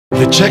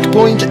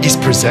Checkpoint is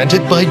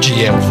presented by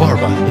GM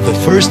Pharma, the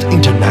first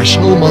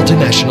international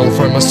multinational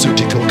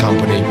pharmaceutical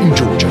company in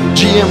Georgia.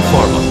 GM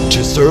Pharma,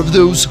 to serve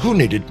those who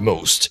need it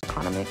most.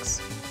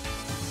 Economics.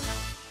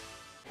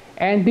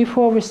 And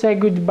before we say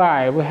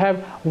goodbye, we have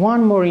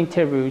one more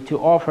interview to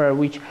offer,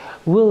 which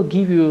will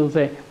give you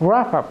the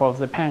wrap-up of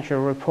the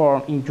pension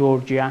reform in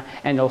Georgia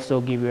and also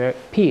give you a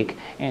peek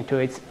into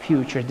its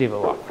future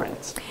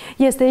developments.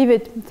 Yes,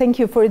 David, thank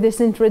you for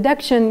this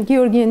introduction.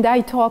 Giorgi and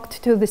I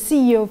talked to the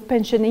CEO of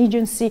pension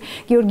agency,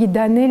 Giorgi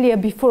Danelia,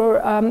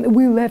 before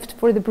we left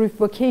for the brief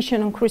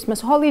vacation on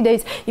Christmas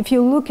holidays. If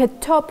you look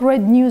at top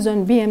read news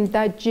on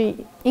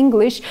BM.GE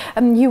English,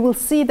 you will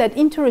see that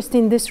interest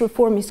in this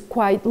reform is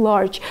quite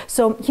large.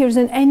 So here's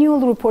an annual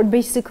report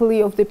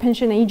basically of the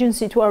pension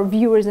agency to our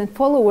viewers and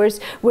followers,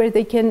 where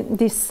they can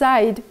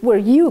decide, where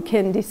you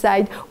can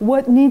decide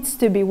what needs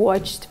to be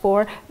watched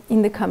for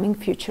in the coming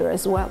future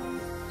as well.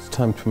 It's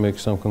time to make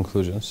some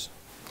conclusions.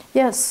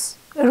 Yes,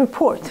 a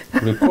report.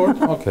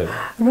 Report? Okay.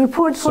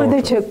 Report for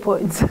the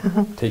checkpoints.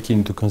 Taking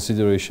into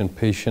consideration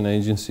patient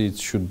agency, it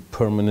should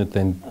permanent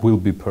and will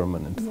be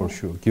permanent for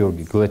sure.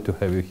 Giorgi, glad to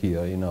have you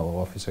here in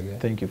our office again.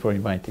 Thank you for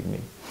inviting me.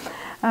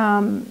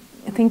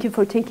 Thank you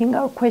for taking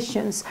our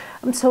questions.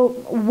 So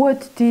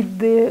what did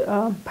the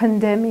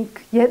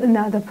pandemic, yet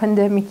another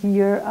pandemic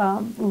year,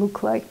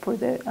 look like for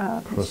the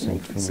Crossing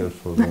fingers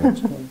for the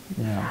next one.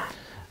 Yeah.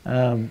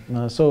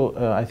 So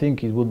I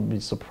think it wouldn't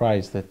be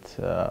surprised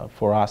that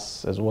for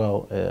us as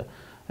well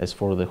as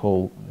for the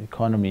whole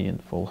economy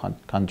and for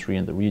country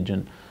and the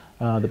region,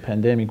 the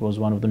pandemic was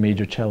one of the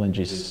major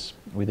challenges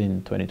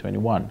within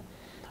 2021.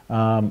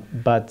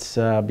 But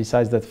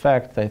besides that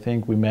fact, I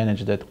think we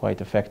managed that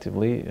quite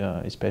effectively,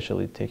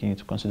 especially taking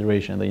into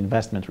consideration the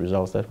investment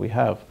results that we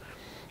have.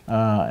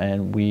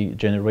 And we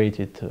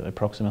generated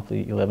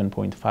approximately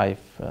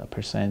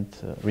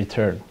 11.5%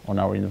 return on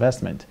our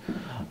investment.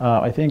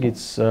 I think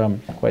it's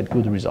quite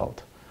good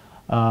result.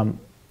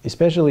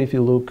 Especially if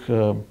you look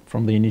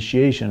from the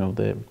initiation of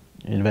the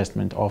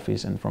investment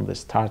office and from the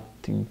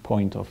starting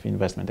point of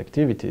investment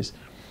activities,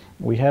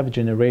 we have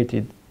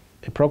generated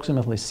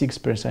approximately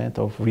 6%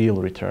 of real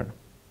return,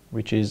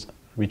 which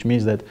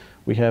means that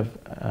we have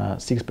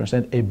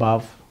 6%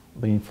 above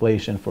the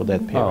inflation for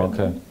that period. Oh,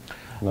 okay.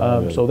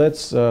 So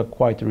that's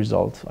quite a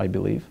result, I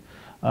believe.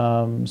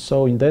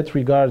 So in that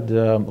regard,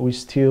 we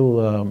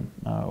still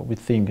we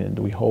think and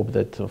we hope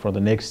that for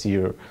the next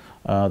year,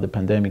 the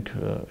pandemic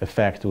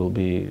effect will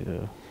be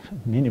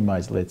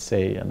minimized, let's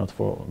say, not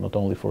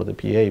only for the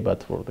PA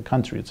but for the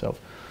country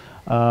itself.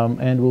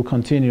 And we'll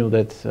continue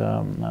that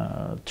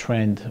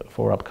trend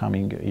for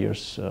upcoming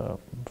years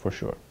for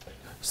sure.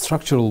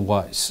 Structural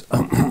wise,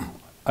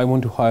 I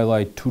want to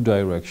highlight two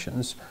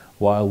directions.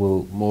 While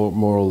we'll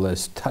more or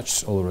less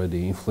touch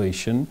already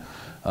inflation,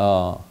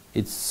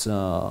 its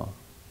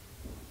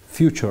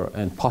future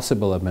and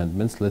possible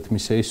amendments, let me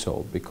say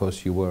so,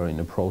 because you were in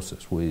a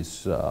process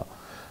with our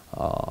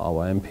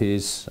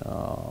MPs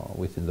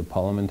within the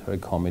parliamentary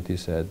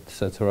committees,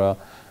 etc.,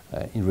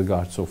 in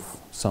regards of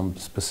some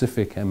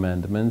specific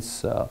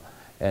amendments,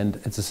 and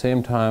at the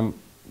same time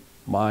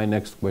my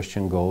next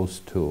question goes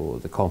to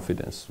the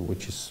confidence,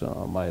 which is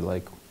my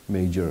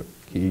major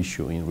key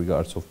issue in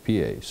regards of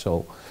PA.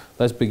 So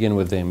let's begin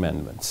with the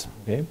amendments.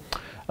 Okay.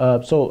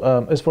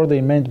 As for the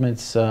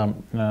amendments,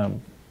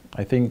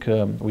 I think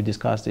we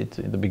discussed it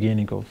in the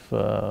beginning of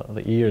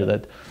the year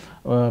that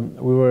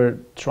we were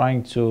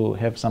trying to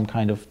have some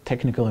kind of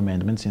technical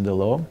amendments in the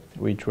law,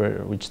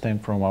 which stem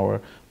from our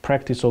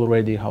practice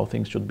already, how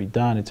things should be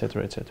done,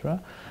 etc.,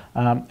 etc.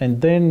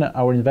 And then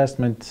our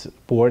investment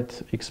board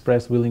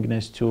expressed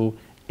willingness to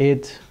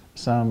add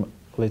some,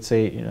 let's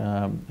say,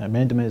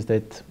 amendments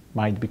that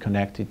might be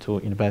connected to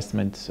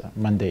investment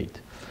mandate.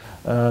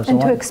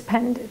 And to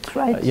expand it,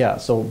 right? Yeah,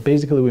 so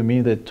basically we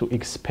mean that to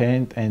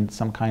expand and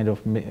some kind of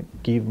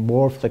give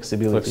more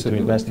flexibility to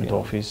investment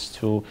office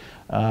to,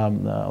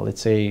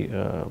 let's say,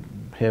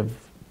 have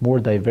more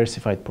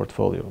diversified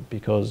portfolio,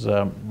 because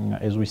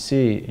as we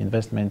see,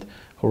 investment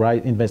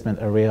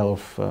area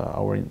of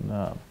our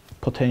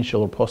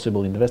potential or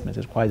possible investments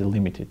is quite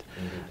limited.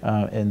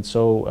 And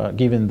so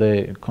given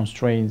the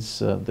constraints,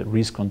 the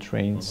risk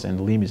constraints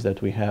and limits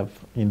that we have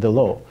in the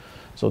law,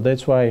 so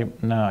that's why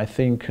I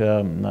think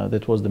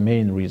that was the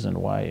main reason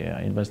why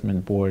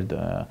investment board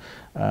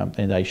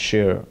and I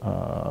share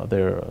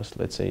their,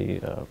 let's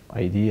say,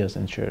 ideas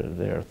and share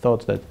their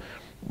thoughts that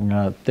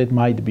that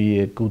might be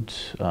a good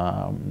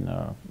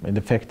and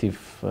effective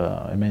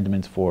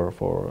amendment for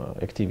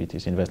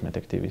activities, investment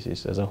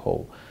activities as a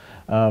whole.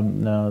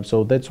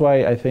 So that's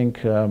why I think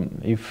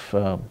if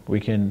we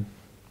can,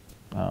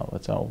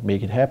 let's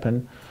make it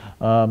happen,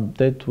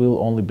 that will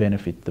only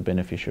benefit the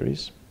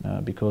beneficiaries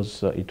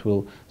because it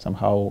will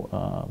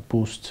somehow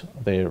boost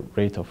their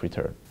rate of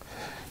return.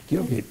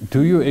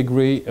 Do you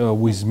agree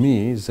with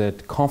me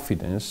that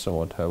confidence,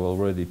 what I've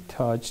already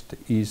touched,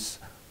 is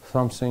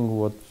something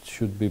what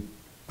should be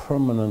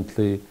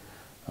permanently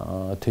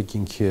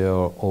taken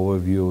care,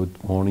 overviewed,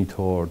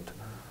 monitored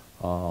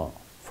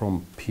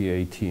from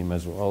PA team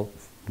as well,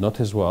 not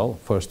as well,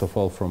 first of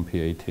all, from PA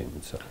team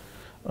itself?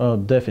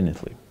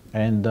 Definitely.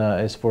 And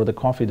as for the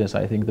confidence,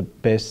 I think the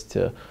best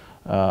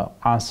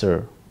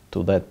answer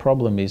to that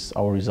problem is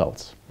our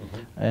results.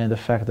 And the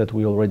fact that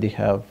we already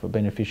have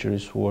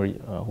beneficiaries who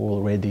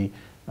already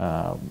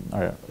are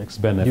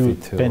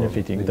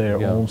benefiting their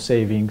own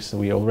savings.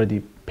 We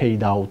already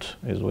paid out,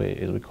 as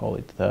we call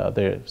it,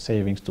 their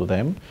savings to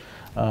them.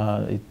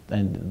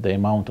 And the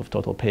amount of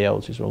total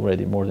payouts is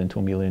already more than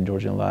 2 million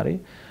Georgian lari.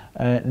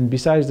 And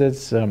besides that,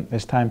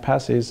 as time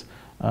passes,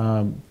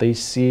 they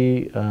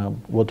see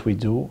what we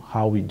do,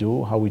 how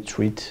we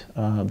treat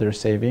their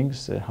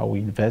savings, how we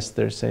invest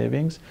their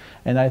savings,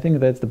 and I think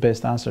that's the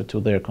best answer to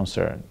their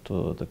concern.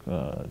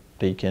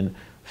 They can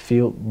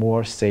feel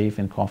more safe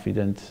and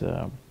confident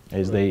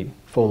as they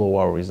follow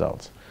our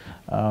results.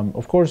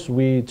 Of course,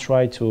 we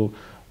try to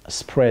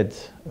spread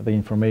the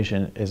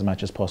information as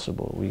much as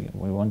possible.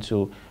 We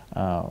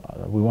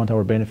want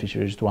our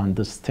beneficiaries to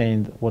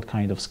understand what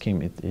kind of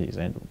scheme it is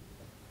and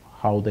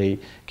how they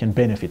can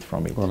benefit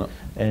from it.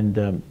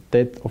 And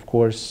that, of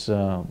course,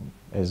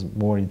 as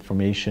more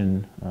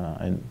information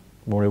and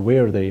more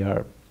aware they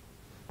are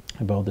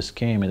about the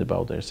scheme and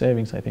about their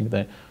savings, I think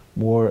the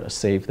more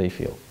safe they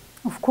feel.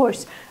 Of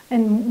course,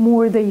 and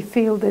more they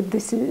feel that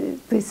this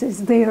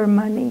is their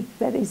money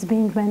that is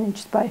being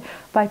managed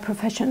by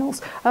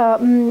professionals.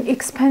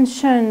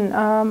 Expansion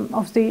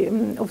of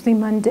the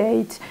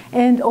mandate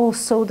and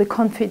also the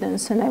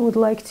confidence, and I would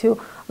like to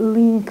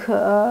link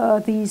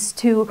these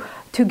two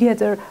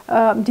together.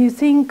 Do you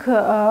think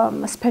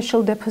a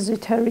special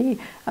depository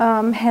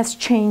has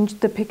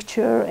changed the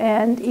picture,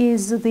 and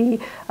is the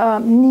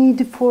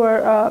need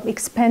for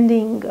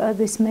expanding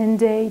this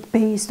mandate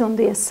based on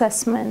the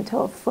assessment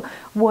of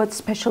what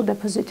special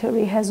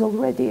depository has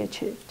already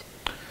achieved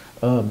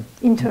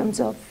in terms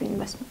of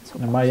investments?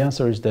 My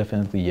answer is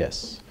definitely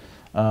yes,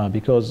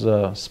 because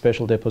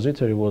special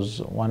depository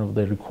was one of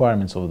the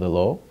requirements of the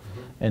law,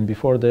 and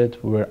before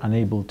that we were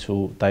unable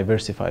to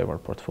diversify our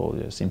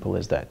portfolio, simple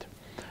as that.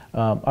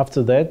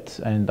 After that,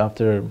 and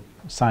after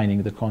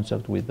signing the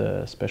contract with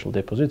the special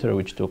depository,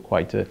 which took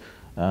quite a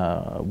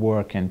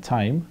work and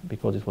time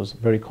because it was a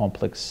very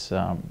complex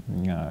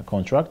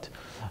contract,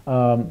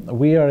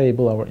 we are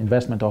able, our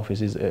investment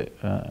office is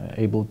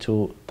able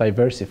to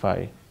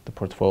diversify the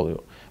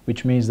portfolio,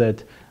 which means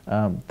that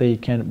they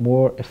can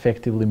more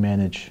effectively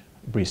manage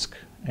risk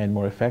and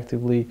more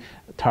effectively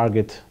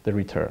target the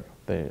return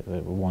they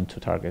want to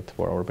target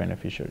for our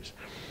beneficiaries.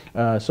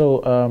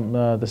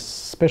 The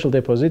special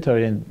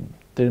depository, and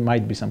there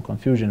might be some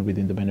confusion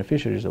within the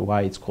beneficiaries of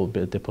why it's called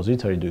a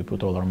depository. Do we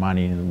put all our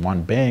money in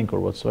one bank or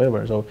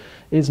whatsoever? So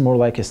it's more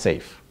like a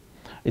safe.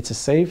 It's a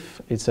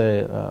safe, it's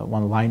a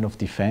one line of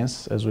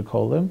defense, as we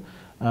call them.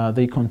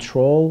 They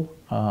control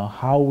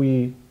how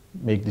we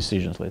make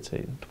decisions, let's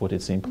say, to put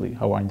it simply,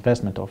 how our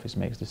investment office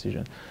makes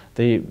decisions.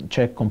 They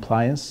check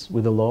compliance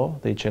with the law,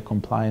 they check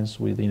compliance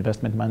with the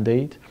investment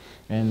mandate,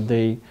 and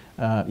they,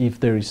 if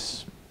there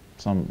is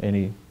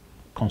any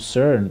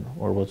concern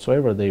or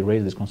whatsoever, they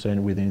raise this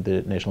concern within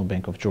the National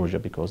Bank of Georgia,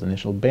 because the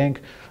National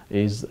Bank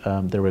is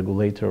the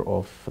regulator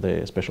of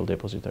the special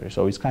depository.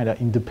 So it's kind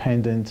of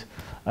independent.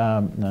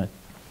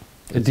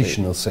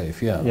 Additional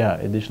safe, yeah. Yeah,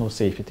 additional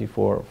safety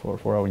for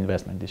our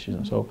investment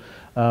decisions. So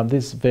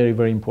this is very,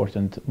 very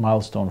important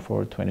milestone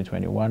for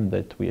 2021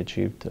 that we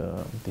achieved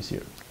this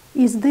year.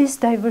 Is this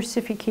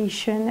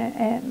diversification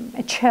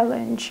a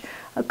challenge,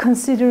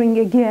 considering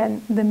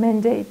again the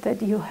mandate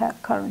that you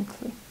have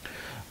currently?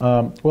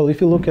 Well,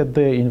 if you look at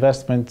the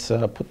investment,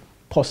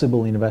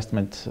 possible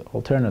investment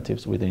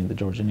alternatives within the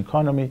Georgian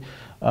economy,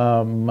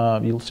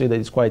 you'll see that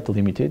it's quite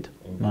limited.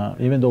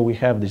 Even though we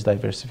have this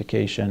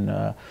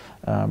diversification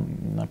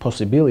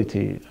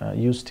possibility,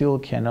 you still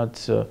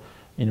cannot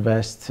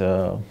invest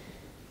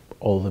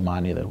all the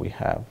money that we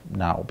have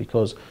now,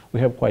 because we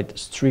have quite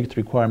strict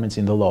requirements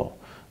in the law.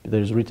 There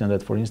is written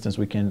that, for instance,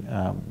 we can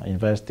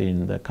invest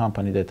in the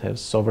company that has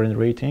sovereign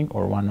rating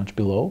or one notch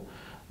below,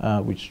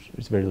 which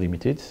is very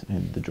limited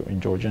in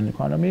Georgian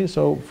economy.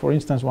 So, for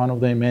instance, one of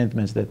the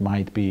amendments that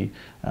might be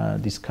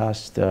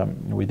discussed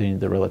within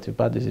the relative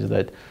bodies is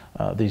that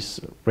this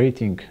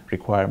rating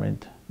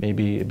requirement may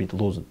be a bit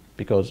loosened,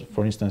 because,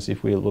 for instance,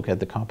 if we look at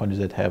the companies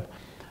that have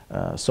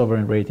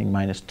sovereign rating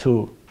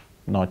 -2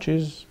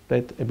 notches,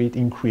 that a bit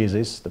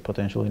increases the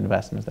potential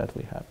investments that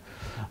we have.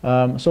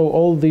 So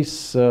all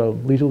these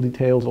little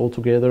details all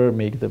together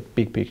make the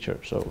big picture.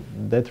 So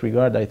in that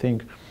regard, I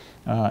think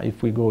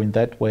if we go in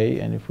that way,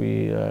 and if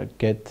we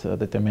get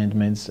that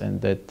amendments,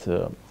 and that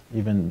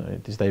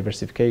even this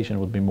diversification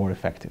would be more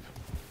effective.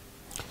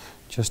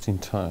 Just in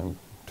time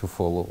to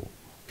follow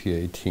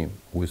PA team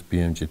with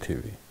BM.GE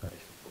TV.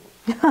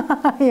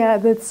 Yeah,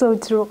 that's so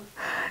true.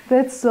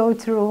 That's so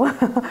true.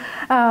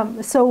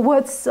 So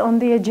what's on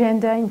the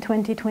agenda in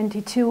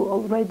 2022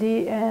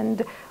 already,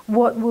 and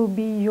what will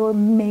be your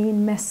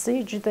main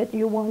message that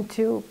you want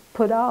to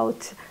put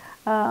out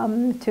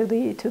to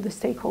the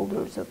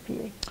stakeholders of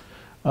PA?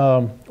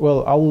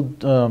 Well, I would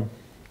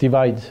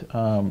divide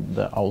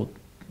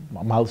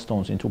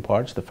milestones in two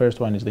parts. The first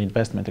one is the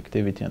investment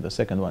activity, and the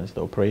second one is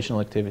the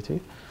operational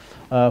activity.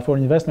 For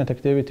investment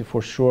activity,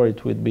 for sure,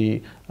 it would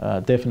be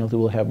definitely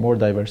will have more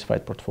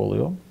diversified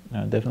portfolio.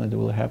 Definitely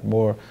will have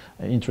more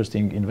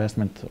interesting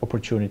investment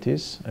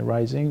opportunities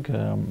arising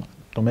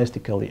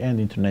domestically and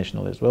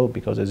internationally as well,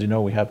 because as you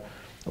know, we have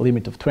a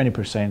limit of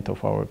 20%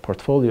 of our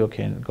portfolio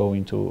can go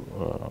into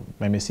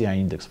MSCI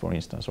index, for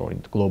instance, or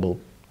into global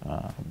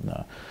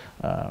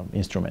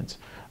instruments.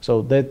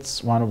 So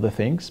that's one of the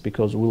things,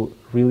 because we'll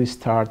really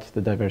start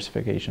the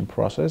diversification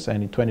process,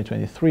 and in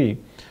 2023,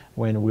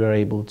 when we are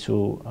able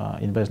to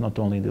invest not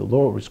only in the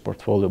low risk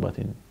portfolio but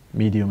in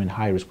medium and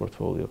high risk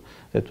portfolio,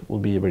 that will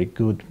be a very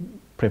good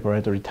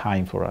preparatory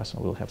time for us,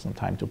 and we'll have some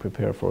time to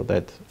prepare for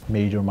that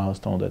major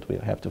milestone that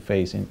we'll have to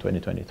face in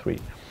 2023.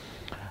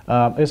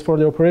 As for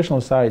the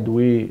operational side,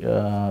 we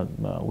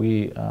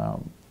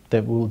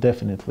will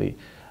definitely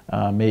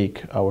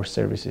make our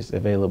services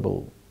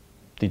available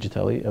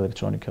digitally,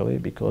 electronically,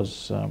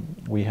 because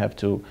we have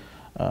to,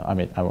 I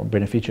mean, our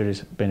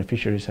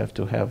beneficiaries have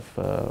to have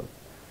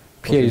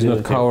PA is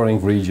not covering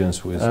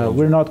regions with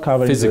we're not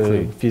covering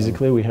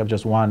physically. We have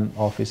just one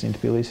office in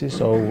Tbilisi,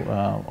 so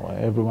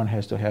everyone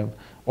has to have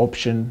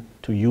option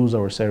to use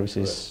our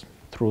services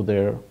through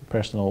their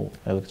personal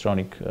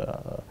electronic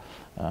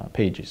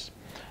pages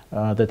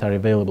that are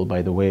available,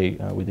 by the way,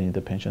 within the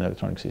pension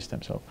electronic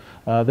system. So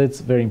that's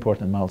very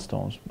important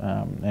milestones,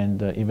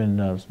 and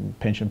even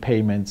pension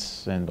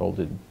payments and all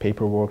the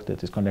paperwork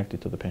that is connected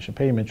to the pension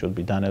payment should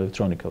be done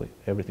electronically.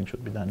 Everything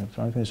should be done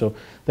electronically. So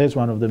that's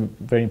one of the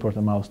very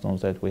important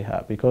milestones that we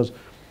have, because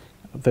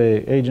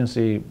the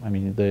agency, I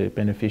mean, the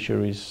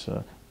beneficiaries,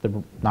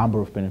 the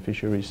number of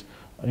beneficiaries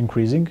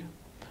increasing,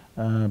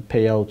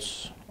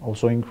 payouts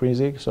also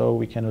increasing, so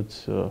we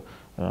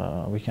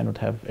cannot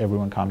have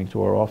everyone coming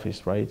to our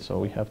office, right? So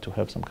we have to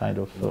have some kind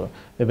of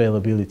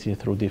availability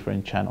through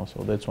different channels.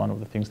 So that's one of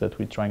the things that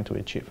we're trying to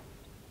achieve.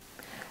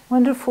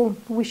 Wonderful.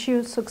 Wish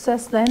you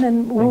success then,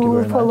 and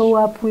we'll follow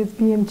up with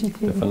BM.GE.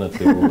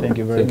 Definitely. Thank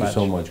you very much. Thank you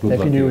so much. Good luck.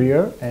 Happy New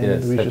Year, and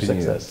yes, wish you Happy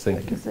success.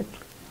 Thank you. Exactly.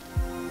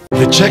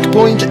 The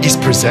Checkpoint is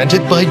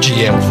presented by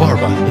GM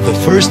Pharma, the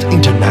first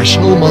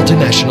international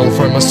multinational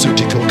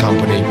pharmaceutical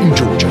company in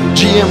Georgia.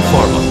 GM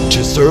Pharma,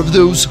 to serve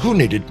those who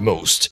need it most.